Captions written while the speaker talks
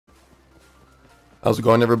How's it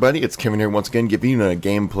going, everybody? It's Kevin here once again, giving you a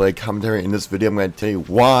gameplay commentary. In this video, I'm going to tell you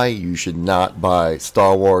why you should not buy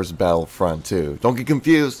Star Wars Battlefront 2. Don't get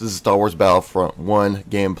confused, this is Star Wars Battlefront 1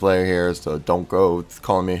 gameplay here, so don't go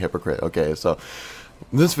calling me a hypocrite. Okay, so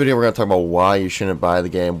in this video, we're going to talk about why you shouldn't buy the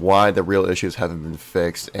game, why the real issues haven't been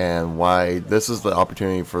fixed, and why this is the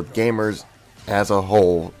opportunity for gamers as a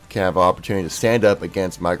whole can have an opportunity to stand up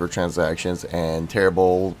against microtransactions and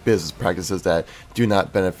terrible business practices that do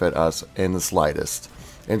not benefit us in the slightest.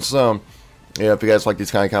 And so, yeah, if you guys like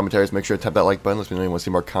these kind of commentaries, make sure to tap that like button. Let me know you want to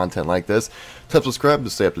see more content like this. Tap subscribe to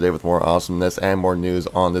stay up to date with more awesomeness and more news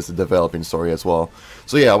on this developing story as well.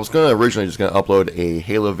 So yeah, I was originally just going to upload a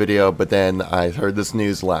Halo video, but then I heard this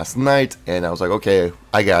news last night, and I was like, okay,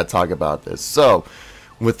 I gotta talk about this. So,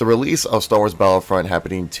 with the release of Star Wars Battlefront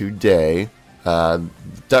happening today,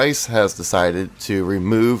 DICE has decided to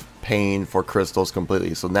remove paying for crystals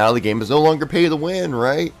completely. So now the game is no longer pay to win,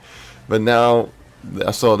 right? But now,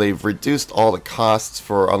 so they've reduced all the costs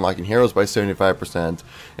for unlocking heroes by 75%,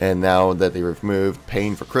 and now that they removed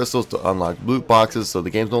paying for crystals to unlock loot boxes, so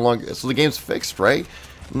the game's no longer, so the game's fixed, right?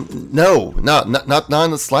 No, not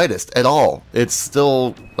in the slightest at all. It's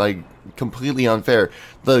still like completely unfair.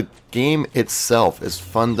 The game itself is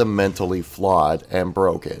fundamentally flawed and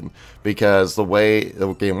broken because the way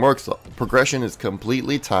the game works, the progression is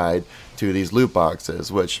completely tied to these loot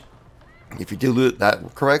boxes, which if you do loot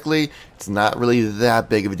that correctly, it's not really that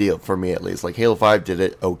big of a deal for me, at least. Like Halo 5 did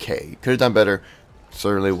it okay. Could have done better.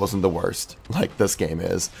 Certainly wasn't the worst like this game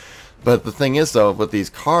is. But the thing is, though, with these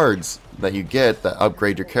cards that you get that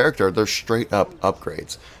upgrade your character, they're straight up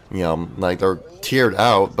upgrades. You know, like they're tiered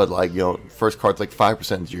out, but like, you know, first card's like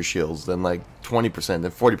 5% to your shields, then like 20%, then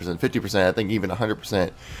 40%, 50%, I think even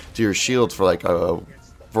 100% to your shields for like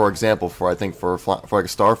for example, for I think for like a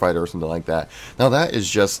starfighter or something like that. Now that is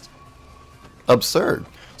just absurd.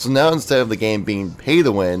 So now instead of the game being pay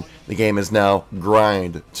to win, the game is now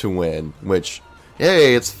grind to win, which,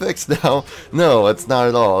 hey, it's fixed now. No, it's not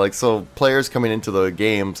at all. Like, so players coming into the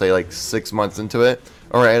game, say like 6 months into it,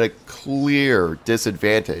 are at a clear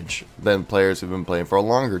disadvantage than players who've been playing for a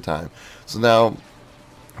longer time. So now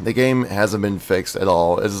the game hasn't been fixed at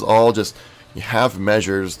all. This is all just, you have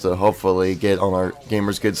measures to hopefully get on our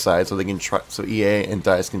gamers' good side, so they can try, so EA and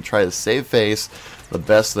DICE can try to save face the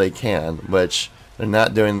best they can, which they're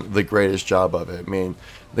not doing the greatest job of it. I mean,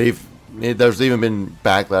 there's even been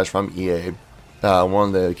backlash from EA.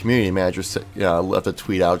 One of the community managers left a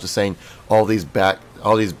tweet out just saying all these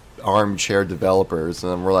armchair developers,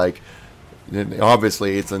 and we're like,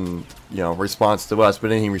 obviously it's in response to us, but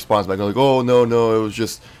then he responds back like, oh no, it was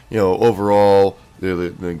just overall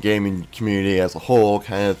the gaming community as a whole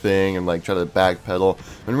kind of thing, and like try to backpedal.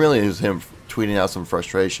 And really it was him tweeting out some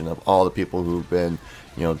frustration of all the people who've been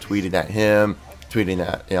tweeting at him, tweeting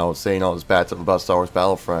at saying all this bad stuff about Star Wars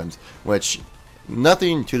Battlefront, which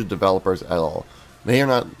nothing to the developers at all. They are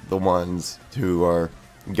not the ones who are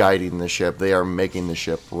guiding the ship. They are making the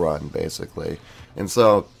ship run, basically. And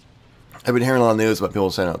so I've been hearing a lot of news about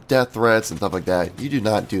people sending out death threats and stuff like that. You do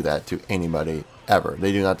not do that to anybody ever.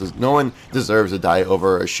 They do not. No one deserves to die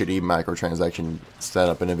over a shitty microtransaction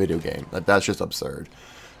setup in a video game. That's just absurd.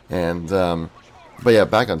 And but yeah,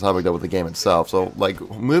 back on topic though with the game itself. So like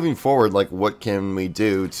moving forward, like what can we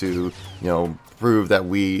do to prove that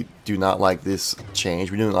we do not like this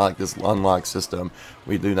change? We do not like this unlock system.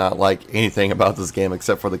 We do not like anything about this game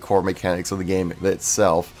except for the core mechanics of the game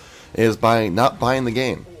itself. Is by not buying the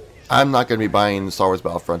game. I'm not going to be buying Star Wars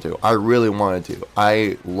Battlefront 2. I really wanted to.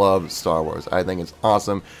 I love Star Wars. I think it's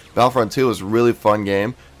awesome. Battlefront 2 is a really fun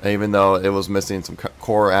game, even though it was missing some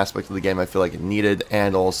core aspects of the game I feel like it needed,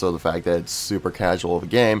 and also the fact that it's super casual of a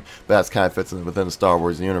game, but that kind of fits within the Star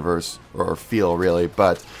Wars universe, or feel really.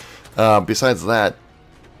 But besides that,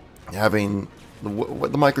 having the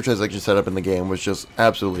microtransaction setup in the game was just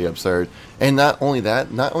absolutely absurd. And not only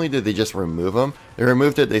that, not only did they just remove them, they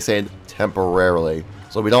removed it, they said, temporarily.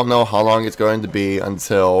 So we don't know how long it's going to be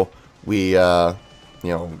until we,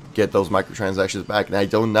 get those microtransactions back. And I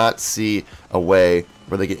do not see a way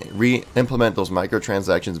where they can re-implement those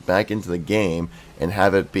microtransactions back into the game and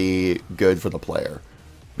have it be good for the player.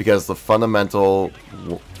 Because the fundamentals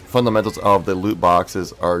of the loot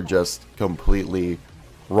boxes are just completely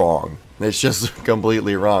wrong. It's just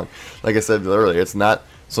completely wrong. Like I said earlier, it's not.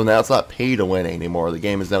 So now it's not pay to win anymore. The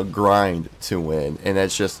game is now grind to win, and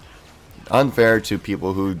it's just unfair to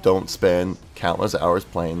people who don't spend countless hours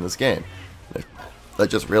playing this game. I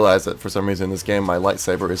just realized that for some reason in this game my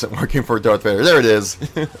lightsaber isn't working for Darth Vader. There it is.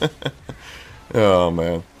 Oh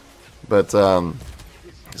man. But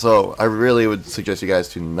so I really would suggest you guys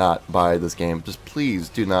to not buy this game. Just please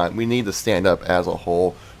do not. We need to stand up as a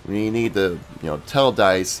whole We need to, tell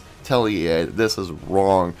DICE, tell EA this is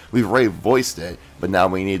wrong. We've already voiced it, but now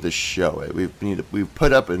we need to show it. We've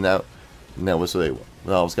put up and now was really,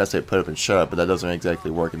 well, I was gonna say put up and shut up, but that doesn't exactly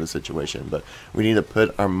work in this situation. But we need to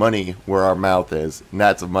put our money where our mouth is, and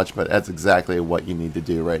that's exactly what you need to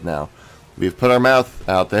do right now. We've put our mouth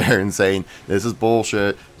out there and saying this is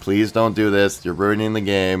bullshit. Please don't do this. You're ruining the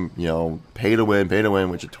game. Pay to win,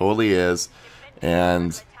 which it totally is.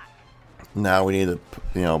 And now we need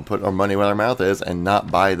to, put our money where our mouth is and not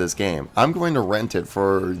buy this game. I'm going to rent it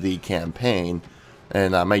for the campaign,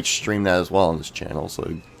 and I might stream that as well on this channel,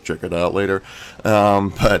 so check it out later.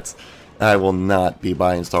 But I will not be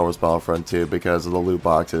buying Star Wars Battlefront 2 because of the loot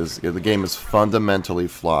boxes. The game is fundamentally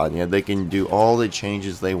flawed. They can do all the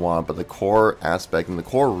changes they want, but the core aspect and the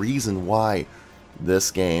core reason why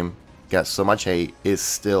this game got so much hate is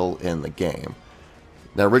still in the game.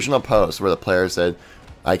 The original post where the player said,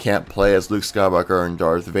 "I can't play as Luke Skywalker and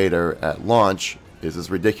Darth Vader at launch. This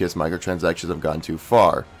is ridiculous. Microtransactions have gone too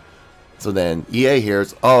far." So then EA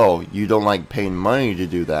hears, "Oh, you don't like paying money to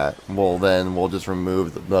do that. Well, then we'll just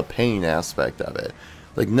remove the paying aspect of it."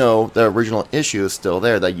 Like, no, the original issue is still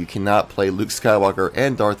there, that you cannot play Luke Skywalker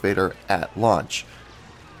and Darth Vader at launch.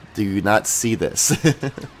 Do you not see this?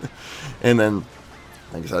 And then,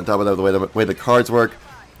 like I said, on top of that, the way the cards work,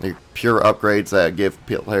 they're pure upgrades that give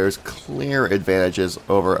players clear advantages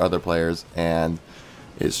over other players, and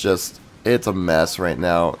it's a mess right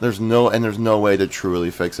now. There's no way to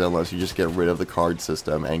truly fix it unless you just get rid of the card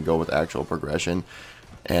system and go with actual progression.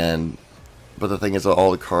 But the thing is that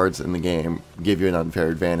all the cards in the game give you an unfair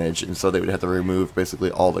advantage, and so they would have to remove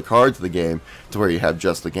basically all the cards of the game to where you have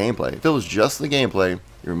just the gameplay. If it was just the gameplay,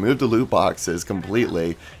 you remove the loot boxes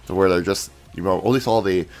completely to where they're just, at least all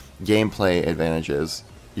the gameplay advantages,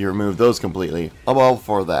 you remove those completely. I'm all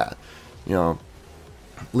for that.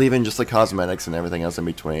 Leaving just the cosmetics and everything else in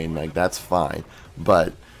between, like, that's fine.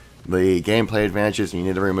 But the gameplay advantages you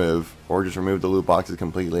need to remove, or just remove the loot boxes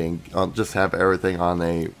completely and just have everything on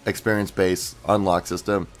a experience-based unlock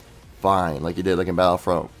system, fine, like you did like in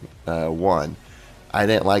Battlefront 1. I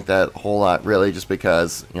didn't like that a whole lot, really, just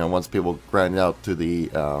because, once people grinded out to the,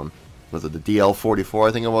 was it the DL-44,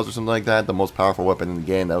 I think it was, or something like that, the most powerful weapon in the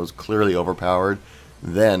game that was clearly overpowered,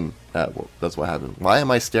 then that's what happened. Why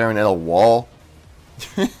am I staring at a wall?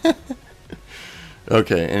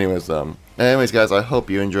 Okay, anyways guys, I hope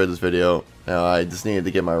you enjoyed this video. I just needed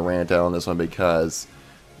to get my rant out on this one because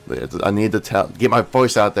I need to get my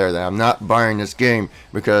voice out there that I'm not buying this game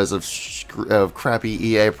because of crappy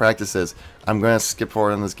EA practices. I'm going to skip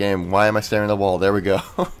forward on this game. Why am I staring at the wall? There we go.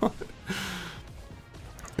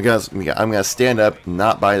 Because I'm going to stand up,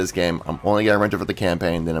 not buy this game. I'm only going to rent it for the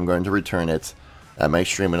campaign, then I'm going to return it. I might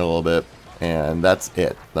stream it a little bit, and that's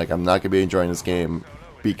it. Like, I'm not going to be enjoying this game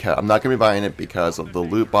because I'm not going to be buying it because of the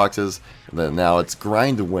loot boxes. And then now it's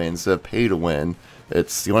grind to win instead of pay to win.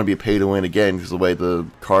 You want to be pay to win again because of the way the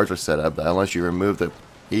cards are set up. That unless you remove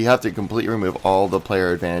you have to completely remove all the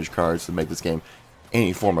player advantage cards to make this game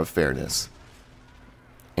any form of fairness.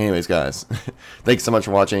 Anyways, guys, thanks so much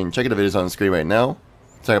for watching. Check out the videos on the screen right now.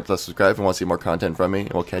 Sign up to subscribe if you want to see more content from me,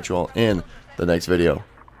 and we'll catch you all in the next video.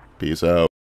 Peace out.